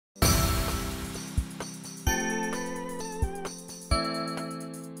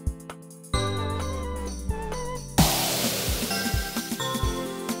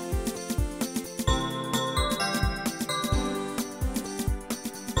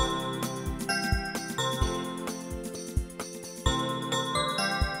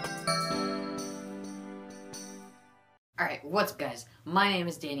What's up, guys? My name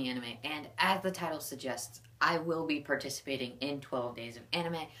is Danny Anime, and as the title suggests, I will be participating in 12 days of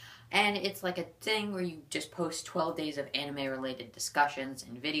anime. And it's like a thing where you just post 12 days of anime-related discussions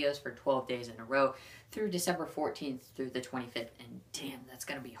and videos for 12 days in a row through December 14th through the 25th. And damn, that's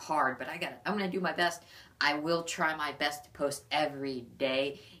gonna be hard, but I'm gonna do my best. I will try my best to post every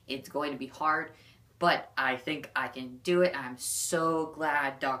day. It's going to be hard, but I think I can do it. I'm so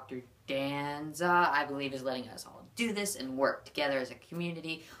glad Dr. Danza, I believe, is letting us all do this and work together as a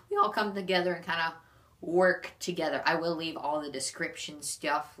community. We all come together and kind of work together. I will leave all the description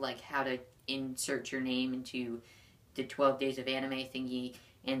stuff, like how to insert your name into the 12 days of anime thingy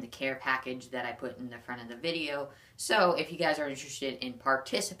and the care package that I put in the front of the video. So if you guys are interested in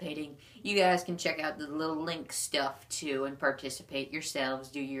participating, you guys can check out the little link stuff too and participate yourselves,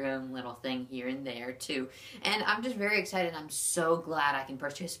 do your own little thing here and there too. And I'm just very excited. I'm so glad I can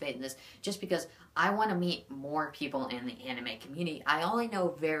participate in this just because I want to meet more people in the anime community. I only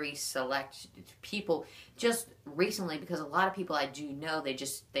know very select people just recently because a lot of people I do know,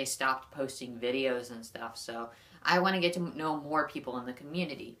 they stopped posting videos and stuff. So I want to get to know more people in the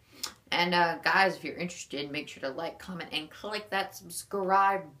community. And guys, if you're interested, make sure to like, comment, and click that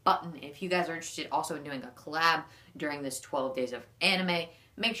subscribe button. If you guys are interested also in doing a collab during this 12 days of anime,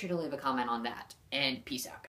 make sure to leave a comment on that. And peace out.